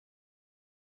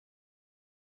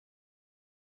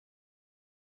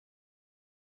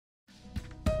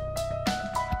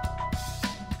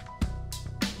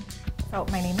So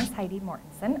my name is Heidi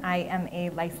Mortenson. I am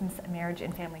a licensed marriage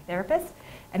and family therapist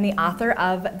and the author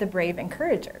of The Brave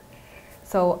Encourager.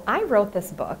 So I wrote this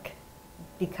book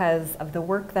because of the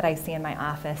work that I see in my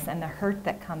office and the hurt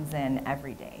that comes in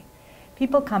every day.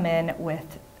 People come in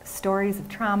with stories of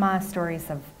trauma, stories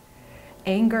of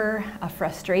anger, of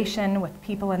frustration with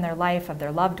people in their life, of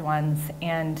their loved ones,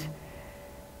 and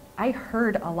I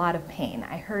heard a lot of pain.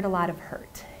 I heard a lot of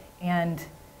hurt. And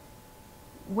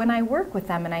when I work with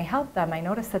them and I help them, I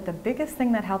notice that the biggest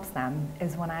thing that helps them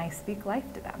is when I speak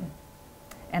life to them.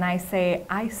 And I say,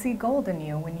 I see gold in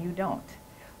you when you don't.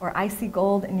 Or I see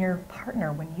gold in your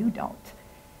partner when you don't.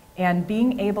 And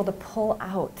being able to pull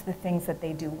out the things that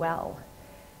they do well,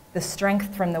 the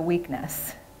strength from the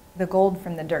weakness, the gold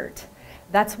from the dirt.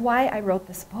 That's why I wrote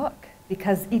this book,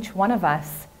 because each one of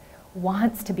us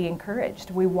wants to be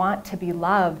encouraged. We want to be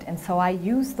loved. And so I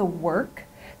use the work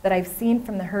that I've seen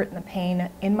from the hurt and the pain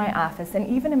in my office and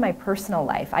even in my personal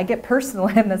life. I get personal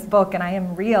in this book and I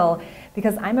am real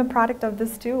because I'm a product of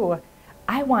this too.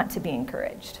 I want to be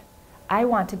encouraged. I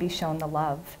want to be shown the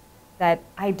love that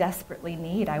I desperately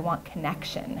need. I want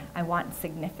connection. I want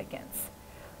significance.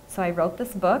 So I wrote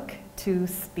this book to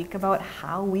speak about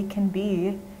how we can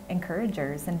be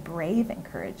encouragers and brave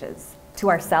encouragers to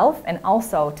ourselves and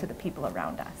also to the people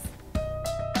around us.